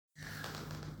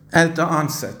At the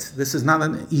onset, this is not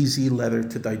an easy letter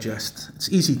to digest.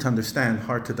 It's easy to understand,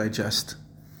 hard to digest.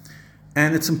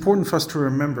 And it's important for us to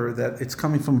remember that it's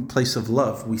coming from a place of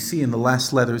love. We see in the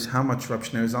last letters how much Rab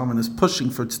Shneur Zalman is pushing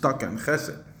for tzedakah and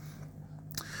chesed.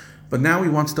 But now he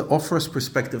wants to offer us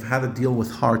perspective how to deal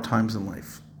with hard times in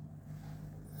life.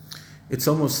 It's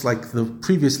almost like the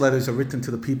previous letters are written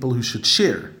to the people who should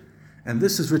share, and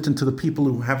this is written to the people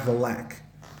who have the lack.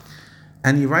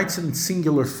 And he writes it in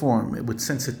singular form, with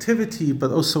sensitivity,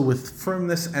 but also with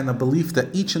firmness and a belief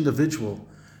that each individual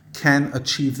can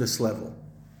achieve this level.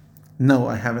 No,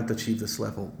 I haven't achieved this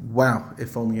level. Wow,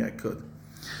 if only I could.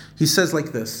 He says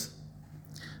like this: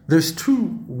 there's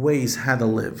two ways how to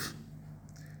live,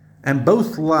 and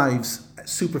both lives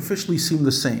superficially seem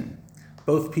the same.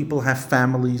 Both people have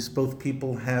families, both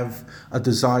people have a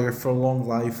desire for a long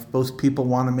life, both people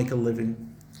want to make a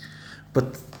living,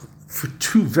 but for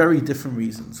two very different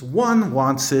reasons. One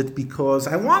wants it because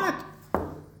I want it.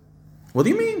 What do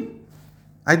you mean?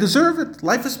 I deserve it.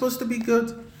 Life is supposed to be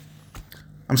good.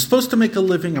 I'm supposed to make a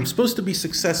living. I'm supposed to be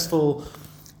successful.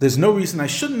 There's no reason I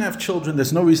shouldn't have children.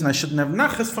 There's no reason I shouldn't have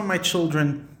nachas for my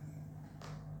children.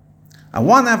 I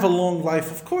want to have a long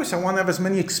life. Of course, I want to have as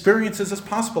many experiences as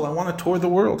possible. I want to tour the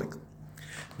world.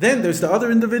 Then there's the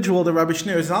other individual that Rabbi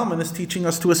Shneur Zalman is teaching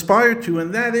us to aspire to,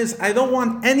 and that is, I don't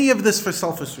want any of this for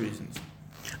selfish reasons.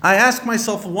 I ask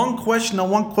myself one question and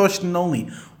one question only.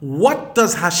 What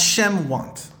does Hashem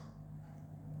want?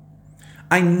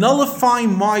 I nullify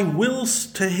my wills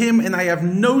to Him, and I have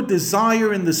no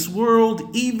desire in this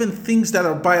world, even things that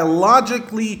are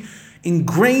biologically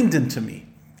ingrained into me.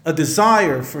 A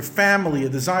desire for family, a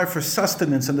desire for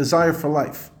sustenance, a desire for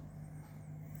life.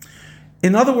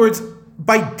 In other words,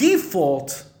 by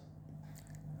default,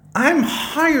 I'm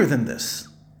higher than this.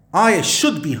 I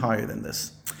should be higher than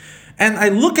this. And I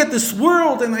look at this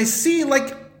world and I see,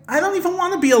 like, I don't even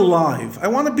want to be alive. I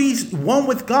want to be one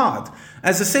with God.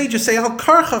 As the sages say, Al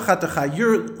karcha chatacha,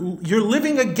 you're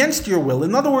living against your will.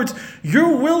 In other words,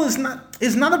 your will is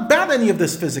not about any of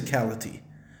this physicality.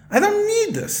 I don't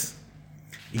need this.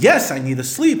 Yes, I need to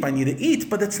sleep, I need to eat,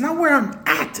 but it's not where I'm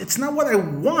at. It's not what I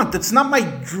want. It's not my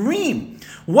dream.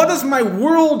 What does my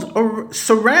world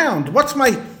surround? What's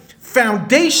my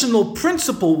foundational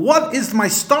principle? What is my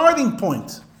starting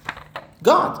point?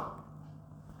 God.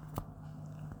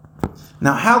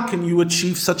 Now, how can you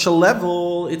achieve such a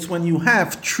level? It's when you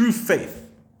have true faith.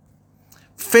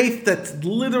 Faith that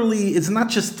literally is not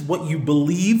just what you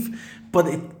believe, but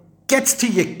it gets to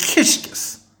your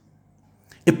kishkis.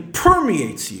 It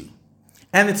permeates you.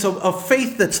 And it's a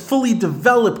faith that's fully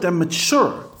developed and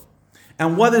mature.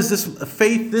 And what is this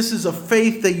faith? This is a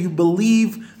faith that you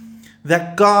believe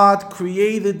that God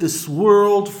created this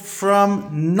world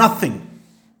from nothing.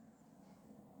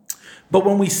 But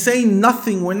when we say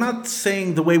nothing, we're not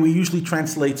saying the way we usually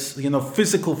translate,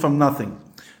 physical from nothing.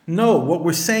 No, what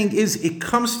we're saying is it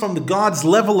comes from the God's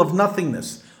level of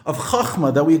nothingness, of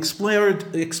chachma that we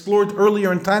explored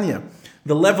earlier in Tanya.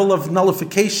 The level of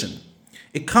nullification.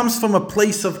 It comes from a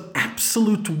place of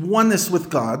absolute oneness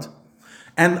with God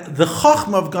and the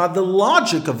chachma of God, the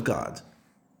logic of God.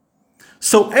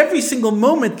 So every single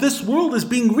moment, this world is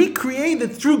being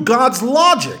recreated through God's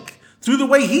logic, through the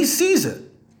way He sees it.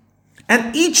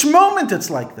 And each moment it's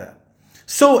like that.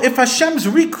 So if Hashem's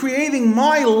recreating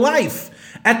my life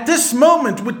at this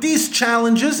moment with these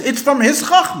challenges, it's from His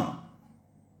chachma.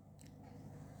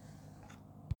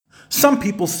 Some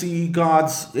people see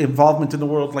God's involvement in the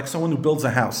world like someone who builds a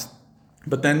house,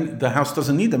 but then the house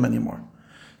doesn't need them anymore.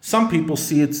 Some people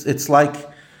see it's like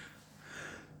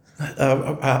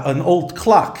an old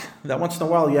clock that once in a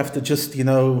while you have to just,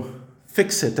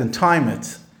 fix it and time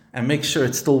it and make sure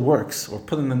it still works or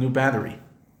put in a new battery.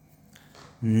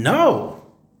 No.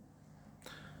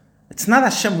 It's not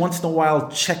Hashem once in a while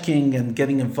checking and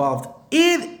getting involved.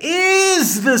 It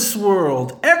is this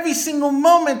world. Every single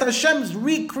moment Hashem is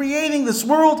recreating this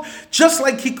world just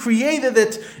like He created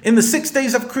it in the 6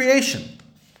 days of creation.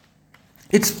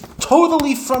 It's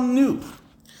totally from new.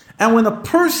 And when a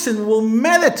person will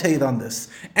meditate on this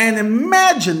and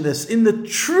imagine this in the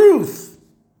truth,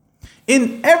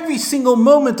 in every single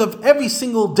moment of every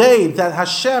single day that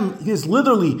Hashem is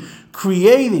literally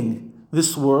creating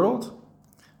this world,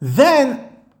 then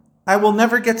I will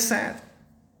never get sad.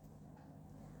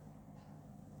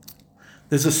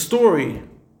 There's a story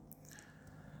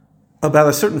about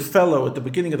a certain fellow at the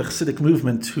beginning of the Hasidic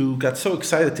movement who got so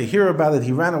excited to hear about it,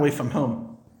 he ran away from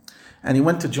home. And he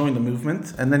went to join the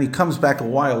movement, and then he comes back a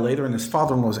while later, and his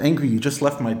father-in-law is angry, "You just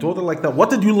left my daughter like that. What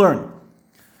did you learn?"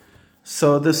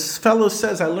 So this fellow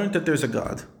says, "I learned that there's a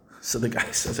God." So the guy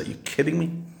says, "Are you kidding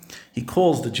me? He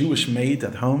calls the Jewish maid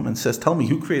at home and says, tell me,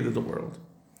 who created the world?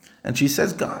 And she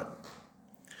says, God.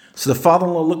 So the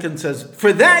father-in-law looks and says,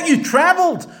 for that you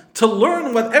traveled to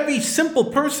learn what every simple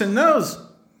person knows.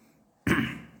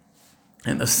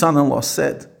 And the son-in-law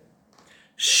said,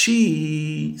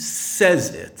 she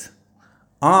says it.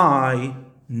 I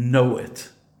know it.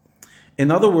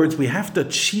 In other words, we have to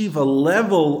achieve a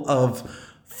level of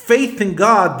faith in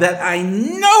God that I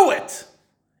know it.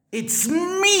 It's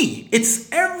me.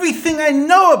 It's everything I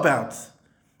know about.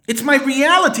 It's my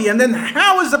reality. And then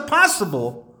how is it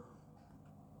possible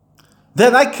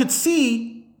that I could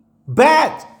see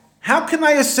bad? How can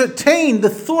I ascertain the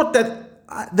thought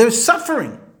that there's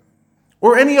suffering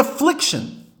or any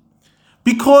affliction?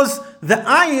 Because the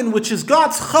ayin, which is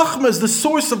God's chachma, is the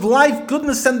source of life,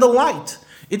 goodness, and delight.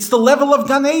 It's the level of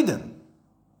Gan Eden.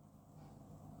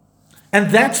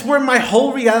 And that's where my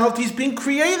whole reality is being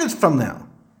created from now.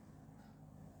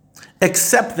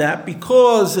 Except that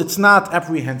because it's not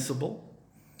apprehensible,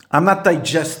 I'm not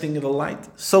digesting the light,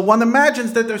 so one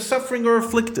imagines that they're suffering or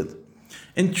afflicted.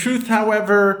 In truth,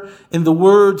 however, in the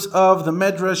words of the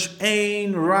Medrash,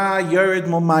 Ein Ra Yered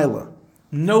Momaila,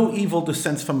 no evil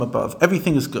descends from above.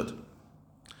 Everything is good.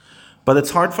 But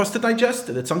it's hard for us to digest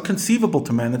it. It's inconceivable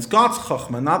to man. It's God's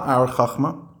chachma, not our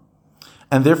chachma.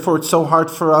 And therefore it's so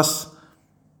hard for us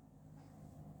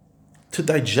to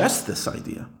digest this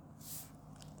idea.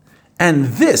 And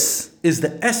this is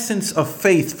the essence of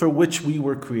faith for which we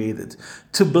were created.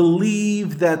 To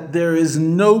believe that there is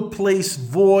no place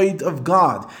void of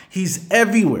God. He's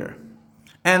everywhere.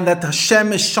 And that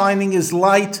Hashem is shining His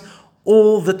light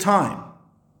all the time.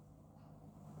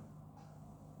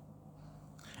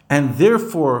 And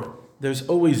therefore, there's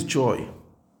always joy.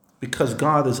 Because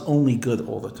God is only good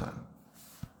all the time.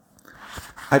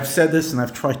 I've said this and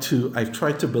I've tried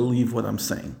to believe what I'm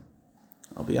saying.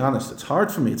 I'll be honest, it's hard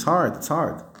for me. It's hard.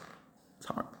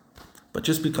 But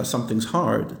just because something's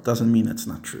hard doesn't mean it's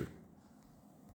not true.